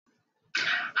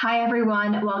Hi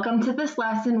everyone, welcome to this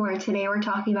lesson where today we're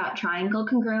talking about triangle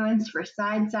congruence for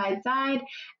side, side, side,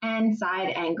 and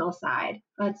side, angle, side.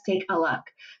 Let's take a look.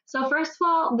 So first of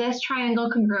all, this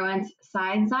triangle congruence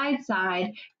side, side,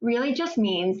 side really just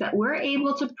means that we're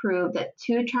able to prove that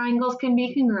two triangles can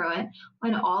be congruent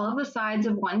when all of the sides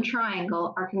of one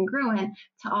triangle are congruent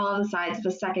to all of the sides of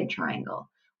a second triangle,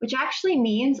 which actually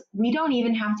means we don't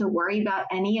even have to worry about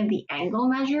any of the angle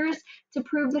measures to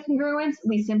prove the congruence.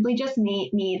 We simply just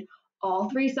need all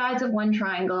three sides of one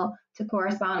triangle to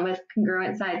correspond with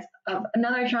congruent sides of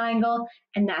another triangle,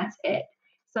 and that's it.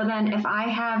 So then if I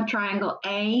have triangle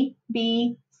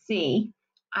ABC,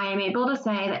 I am able to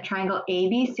say that triangle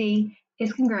ABC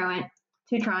is congruent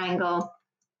to triangle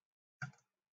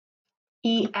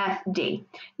EFD.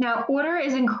 Now, order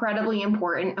is incredibly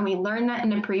important, and we learned that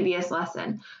in a previous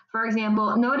lesson. For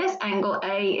example, notice angle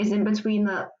A is in between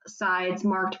the sides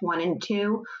marked 1 and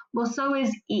 2. Well, so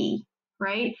is E,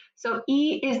 right? So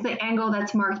E is the angle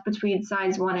that's marked between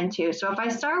sides 1 and 2. So if I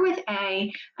start with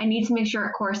A, I need to make sure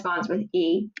it corresponds with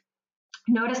E.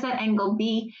 Notice that angle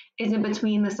B is in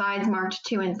between the sides marked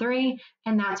 2 and 3,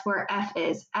 and that's where F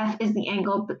is. F is the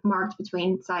angle marked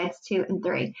between sides 2 and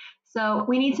 3. So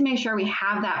we need to make sure we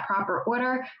have that proper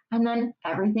order, and then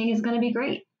everything is going to be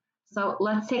great. So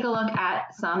let's take a look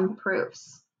at some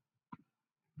proofs.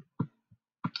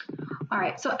 All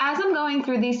right, so as I'm going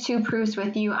through these two proofs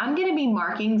with you, I'm going to be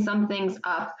marking some things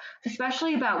up,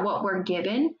 especially about what we're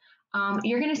given.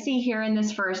 You're going to see here in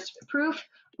this first proof,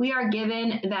 we are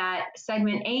given that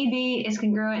segment AB is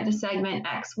congruent to segment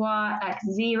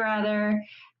XZ rather.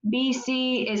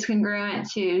 BC is congruent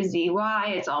to ZY,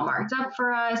 it's all marked up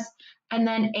for us, and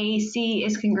then AC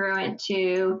is congruent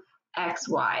to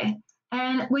XY.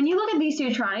 And when you look at these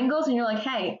two triangles and you're like,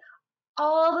 hey,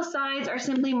 all the sides are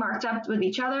simply marked up with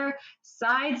each other,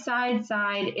 side, side,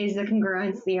 side is the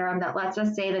congruence theorem that lets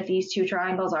us say that these two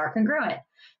triangles are congruent.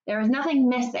 There is nothing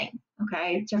missing,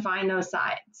 okay, to find those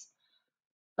sides.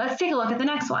 Let's take a look at the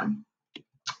next one.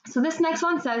 So this next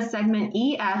one says segment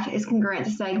EF is congruent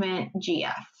to segment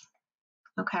GF.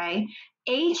 Okay,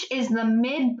 H is the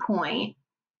midpoint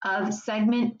of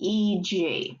segment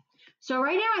EG. So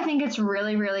right now I think it's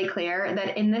really, really clear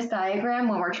that in this diagram,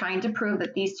 when we're trying to prove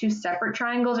that these two separate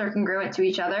triangles are congruent to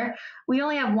each other, we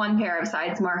only have one pair of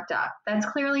sides marked up. That's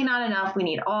clearly not enough. We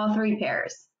need all three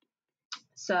pairs.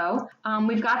 So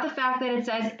we've got the fact that it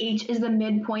says H is the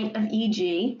midpoint of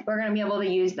EG. We're going to be able to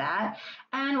use that.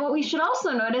 And what we should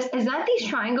also notice is that these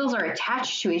triangles are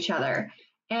attached to each other.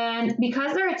 And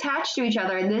because they're attached to each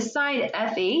other, this side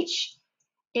FH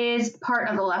is part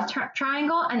of the left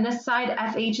triangle, and this side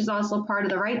FH is also part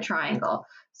of the right triangle.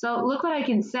 So look what I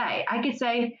can say. I could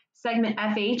say segment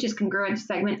FH is congruent to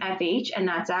segment FH, and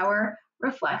that's our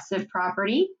reflexive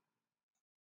property.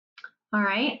 All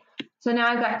right, so now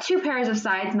I've got two pairs of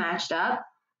sides matched up,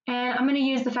 and I'm going to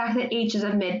use the fact that H is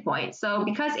a midpoint. So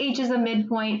because H is a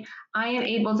midpoint, I am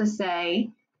able to say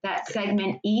that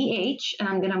segment EH, and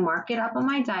I'm going to mark it up on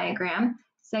my diagram,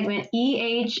 segment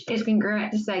EH is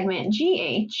congruent to segment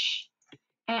GH.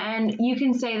 And you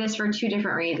can say this for two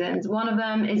different reasons. One of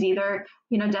them is either,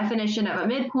 definition of a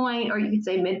midpoint, or you could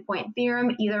say midpoint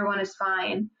theorem. Either one is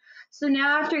fine. So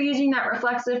now after using that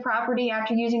reflexive property,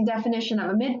 after using definition of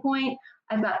a midpoint,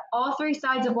 I've got all three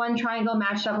sides of one triangle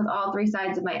matched up with all three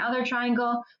sides of my other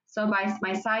triangle. So by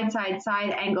my side, side,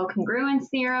 side angle congruence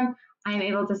theorem, I'm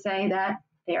able to say that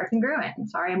they are congruent. I'm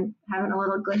sorry, I'm having a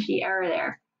little glitchy error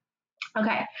there.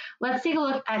 Okay, let's take a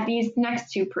look at these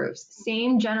next two proofs.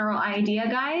 Same general idea,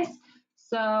 guys.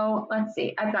 So let's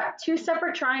see, I've got two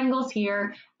separate triangles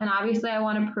here, and obviously I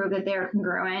want to prove that they're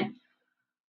congruent.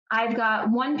 I've got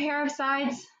one pair of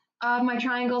sides of my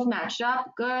triangles matched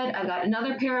up. Good. I've got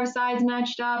another pair of sides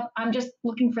matched up. I'm just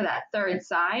looking for that third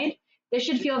side. This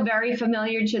should feel very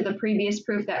familiar to the previous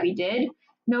proof that we did.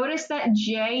 Notice that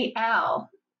JL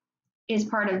is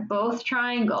part of both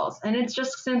triangles, and it's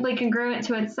just simply congruent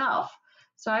to itself.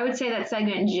 So I would say that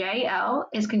segment JL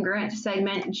is congruent to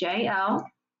segment JL,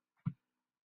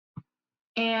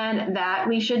 and that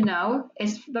we should know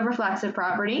is the reflexive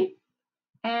property.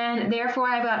 And therefore,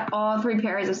 I've got all three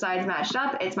pairs of sides matched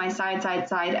up. It's my side, side,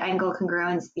 side angle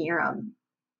congruence theorem.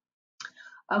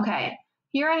 Okay,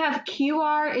 here I have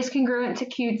QR is congruent to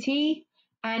QT,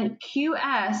 and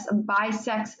QS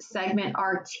bisects segment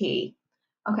RT.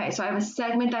 Okay, so I have a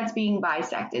segment that's being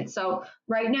bisected. So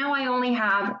right now I only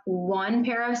have one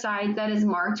pair of sides that is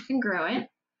marked congruent.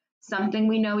 Something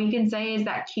we know we can say is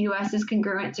that QS is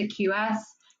congruent to QS.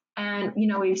 And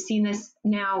we've seen this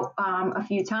now a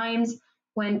few times.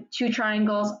 When two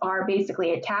triangles are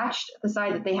basically attached, the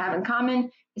side that they have in common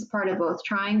is part of both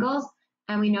triangles.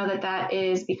 And we know that that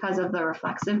is because of the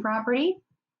reflexive property.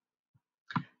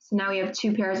 So now we have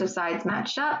two pairs of sides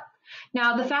matched up.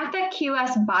 Now the fact that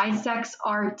QS bisects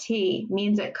RT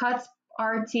means it cuts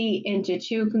RT into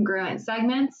two congruent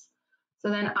segments. So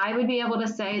then I would be able to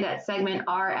say that segment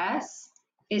RS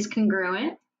is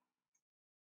congruent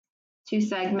to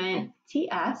segment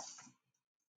TS.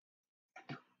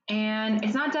 And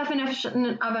it's not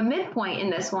definition of a midpoint in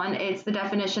this one, it's the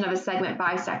definition of a segment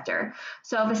bisector.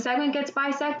 So if a segment gets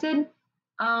bisected,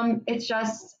 it's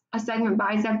just a segment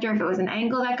bisector. If it was an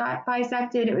angle that got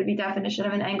bisected, it would be definition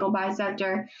of an angle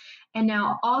bisector. And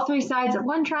now all three sides of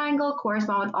one triangle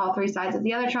correspond with all three sides of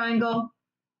the other triangle.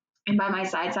 And by my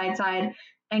side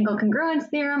angle congruence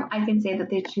theorem, I can say that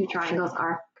these two triangles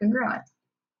are congruent.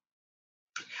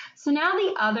 So now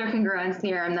the other congruence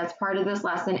theorem that's part of this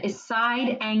lesson is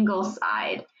side angle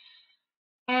side.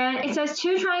 And it says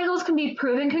two triangles can be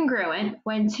proven congruent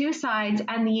when two sides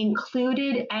and the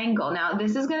included angle. Now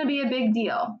this is going to be a big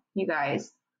deal, you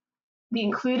guys. The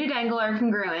included angle are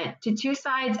congruent to two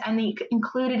sides and the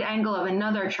included angle of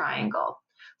another triangle.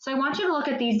 So I want you to look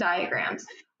at these diagrams.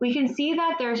 We can see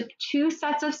that there's two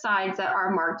sets of sides that are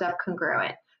marked up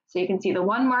congruent. So you can see the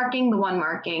one marking,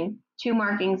 two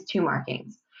markings, two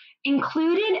markings.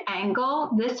 Included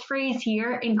angle, this phrase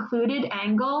here, included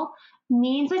angle,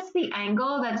 means it's the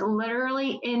angle that's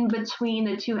literally in between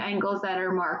the two angles that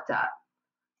are marked up.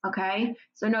 Okay,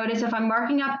 so notice if I'm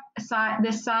marking up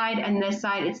this side and this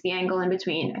side, it's the angle in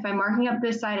between. If I'm marking up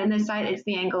this side and this side, it's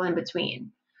the angle in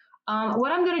between.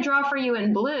 What I'm going to draw for you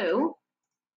in blue,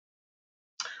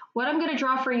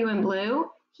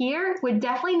 here would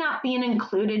definitely not be an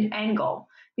included angle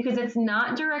because it's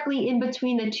not directly in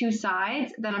between the two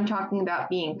sides that I'm talking about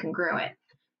being congruent.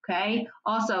 Okay,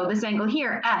 also this angle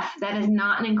here, F, that is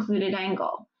not an included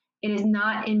angle. It is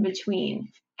not in between.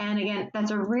 And again,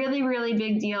 that's a really, really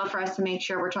big deal for us to make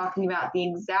sure we're talking about the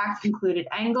exact included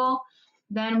angle.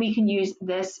 Then we can use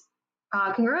this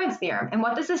congruence theorem. And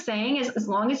what this is saying is as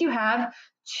long as you have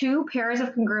two pairs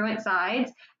of congruent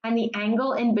sides and the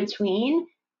angle in between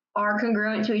are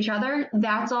congruent to each other,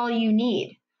 that's all you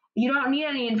need. You don't need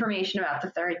any information about the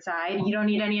third side. You don't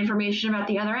need any information about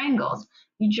the other angles.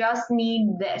 You just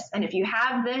need this. And if you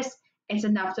have this, it's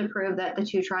enough to prove that the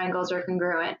two triangles are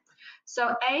congruent. So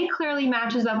A clearly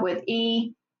matches up with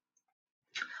E.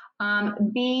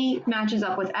 B matches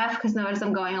up with F because notice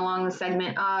I'm going along the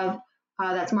segment of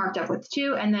that's marked up with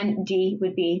 2, and then D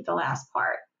would be the last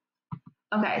part.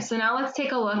 Okay, so now let's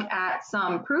take a look at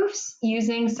some proofs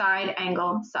using side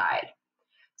angle side.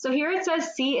 So here it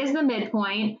says C is the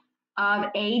midpoint of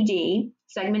AD,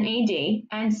 segment AD,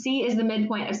 and C is the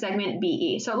midpoint of segment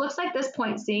BE. So it looks like this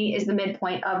point C is the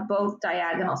midpoint of both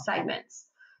diagonal segments.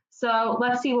 So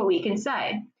let's see what we can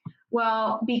say.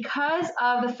 Well, because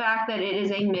of the fact that it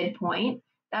is a midpoint,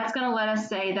 that's going to let us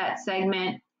say that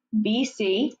segment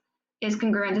BC is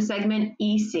congruent to segment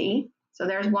EC. So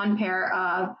there's one pair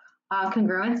of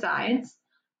congruent sides.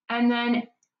 And then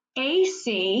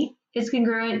AC is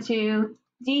congruent to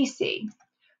DC.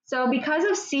 So because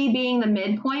of C being the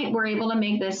midpoint, we're able to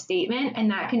make this statement,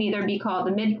 and that can either be called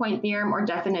the midpoint theorem or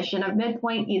definition of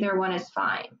midpoint. Either one is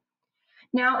fine.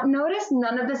 Now, notice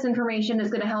none of this information is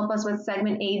going to help us with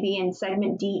segment AB and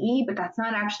segment DE, but that's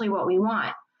not actually what we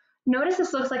want. Notice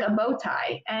this looks like a bow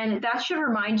tie, and that should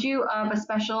remind you of a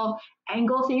special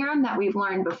angle theorem that we've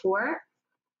learned before.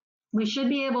 We should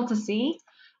be able to see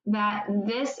that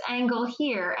this angle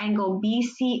here, angle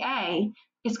BCA,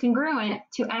 is congruent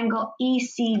to angle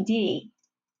ECD.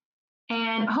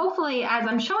 And hopefully, as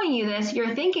I'm showing you this,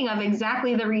 you're thinking of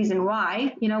exactly the reason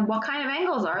why. You know, what kind of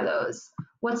angles are those?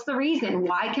 What's the reason?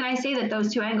 Why can I say that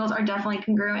those two angles are definitely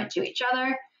congruent to each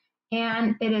other?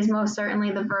 And it is most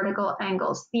certainly the vertical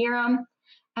angles theorem.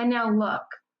 And now look,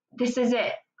 this is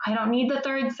it. I don't need the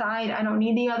third side. I don't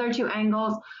need the other two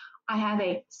angles. I have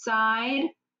a side,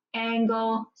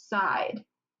 angle, side.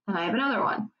 And I have another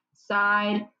one,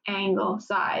 side, angle,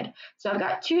 side. So I've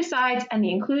got two sides and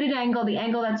the included angle, the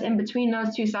angle that's in between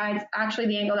those two sides, actually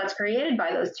the angle that's created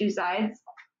by those two sides.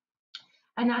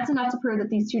 And that's enough to prove that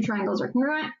these two triangles are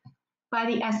congruent by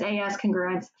the SAS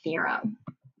congruence theorem.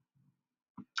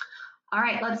 All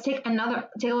right, let's take a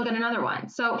look at another one.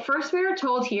 So first we were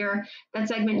told here that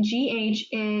segment GH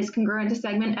is congruent to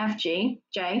segment J,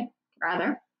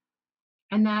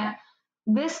 and that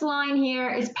this line here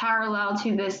is parallel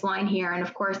to this line here, and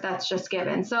of course that's just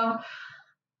given. So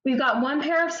we've got one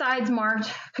pair of sides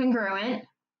marked congruent,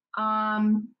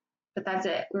 but that's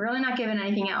it. We're really not given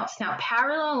anything else. Now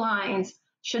parallel lines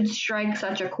should strike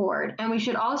such a chord. And we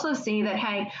should also see that,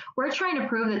 hey, we're trying to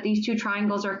prove that these two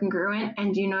triangles are congruent,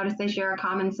 and do you notice they share a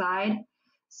common side?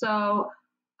 So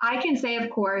I can say, of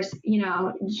course,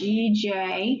 GJ,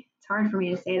 it's hard for me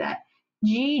to say that.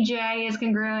 GJ is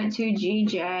congruent to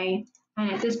GJ.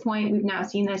 And at this point, we've now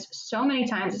seen this so many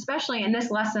times, especially in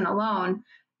this lesson alone,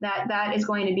 that is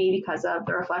going to be because of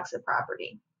the reflexive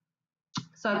property.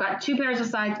 So I've got two pairs of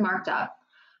sides marked up.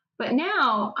 But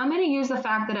now I'm going to use the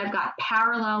fact that I've got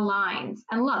parallel lines.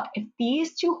 And look, if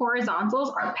these two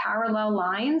horizontals are parallel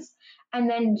lines, and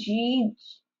then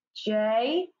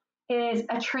GJ is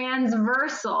a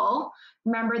transversal,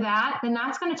 remember that? Then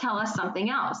that's going to tell us something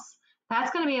else.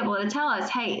 That's going to be able to tell us,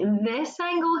 hey, this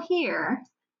angle here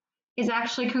is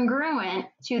actually congruent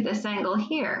to this angle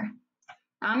here.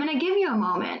 Now I'm going to give you a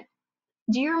moment.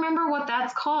 Do you remember what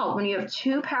that's called when you have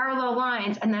two parallel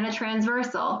lines and then a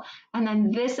transversal, and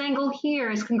then this angle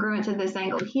here is congruent to this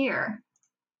angle here?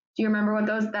 Do you remember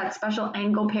what that special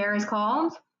angle pair is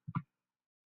called?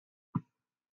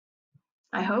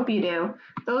 I hope you do.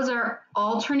 Those are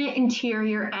alternate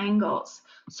interior angles.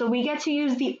 So we get to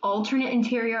use the alternate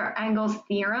interior angles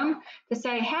theorem to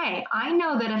say, hey, I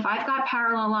know that if I've got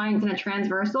parallel lines and a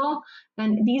transversal,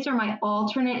 then these are my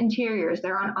alternate interiors.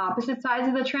 They're on opposite sides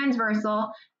of the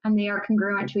transversal, and they are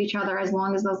congruent to each other as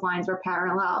long as those lines are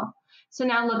parallel. So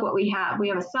now look what we have. We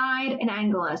have a side, an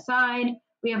angle, and a side.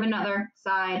 We have another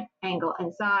side, angle,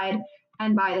 and side.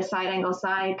 And by the side, angle,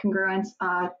 side congruence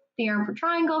theorem for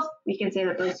triangles, we can say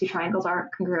that those two triangles are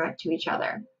congruent to each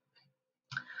other.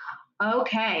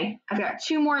 Okay, I've got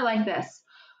two more like this.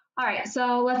 All right,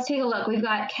 so let's take a look. We've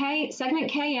got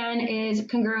segment KN is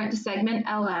congruent to segment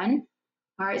LN.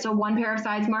 All right, so one pair of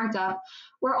sides marked up.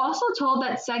 We're also told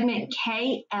that segment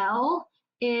KL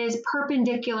is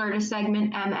perpendicular to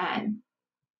segment MN.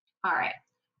 All right,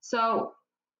 so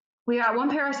we got one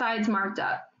pair of sides marked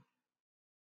up.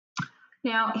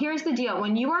 Now, here's the deal.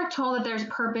 When you are told that there's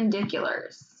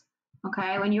perpendiculars,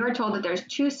 okay, when you are told that there's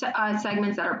two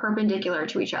segments that are perpendicular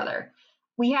to each other,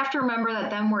 we have to remember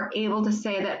that then we're able to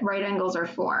say that right angles are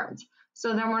formed.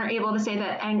 So then we're able to say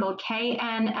that angle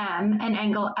KNM and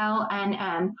angle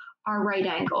LNM are right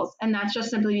angles. And that's just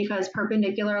simply because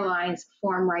perpendicular lines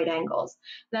form right angles.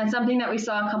 That's something that we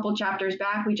saw a couple chapters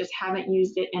back. We just haven't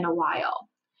used it in a while.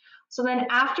 So then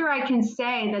after I can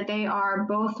say that they are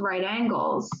both right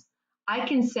angles, I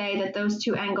can say that those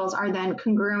two angles are then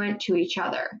congruent to each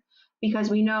other, because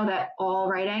we know that all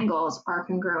right angles are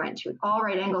congruent to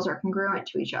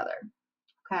each other.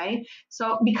 Okay,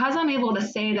 so because I'm able to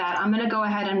say that, I'm going to go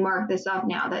ahead and mark this up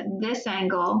now that this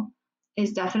angle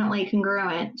is definitely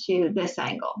congruent to this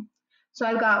angle. So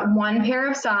I've got one pair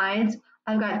of sides,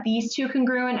 I've got these two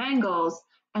congruent angles,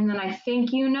 and then I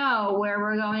think you know where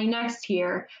we're going next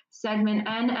here. Segment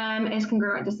NM is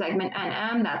congruent to segment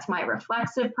NM. That's my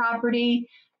reflexive property.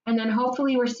 And then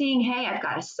hopefully we're seeing, hey, I've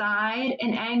got a side,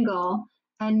 an angle,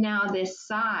 and now this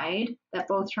side that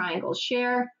both triangles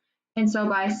share. And so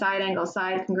by side, angle,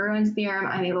 side congruence theorem,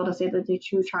 I'm able to say that the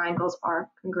two triangles are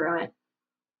congruent.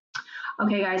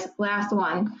 Okay, guys, last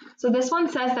one. So this one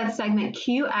says that segment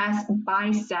QS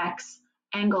bisects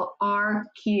angle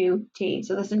RQT.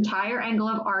 So this entire angle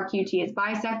of RQT is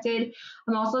bisected.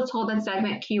 I'm also told that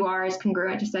segment QR is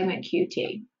congruent to segment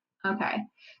QT. Okay,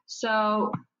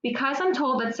 so because I'm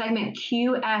told that segment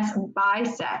QS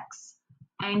bisects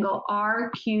angle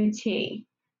RQT,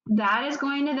 that is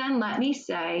going to then let me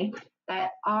say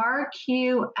that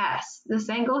RQS, this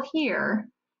angle here,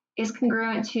 is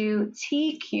congruent to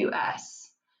TQS.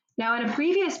 Now, in a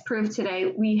previous proof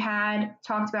today, we had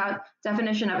talked about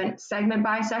definition of a segment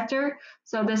bisector.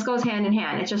 So this goes hand in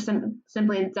hand. It's just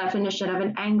simply the definition of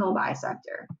an angle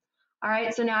bisector. All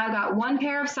right, so now I've got one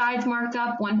pair of sides marked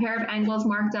up, one pair of angles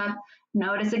marked up.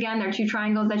 Notice again, there are two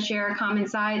triangles that share a common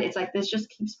side. It's like this just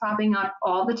keeps popping up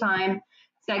all the time.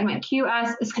 Segment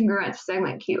QS is congruent to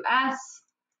segment QS.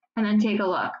 And then take a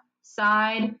look.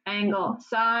 Side, angle,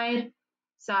 side,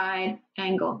 side,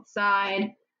 angle,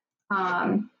 side.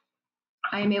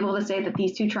 I am able to say that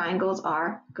these two triangles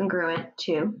are congruent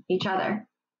to each other.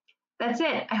 That's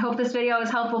it. I hope this video was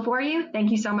helpful for you.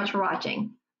 Thank you so much for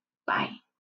watching. Bye.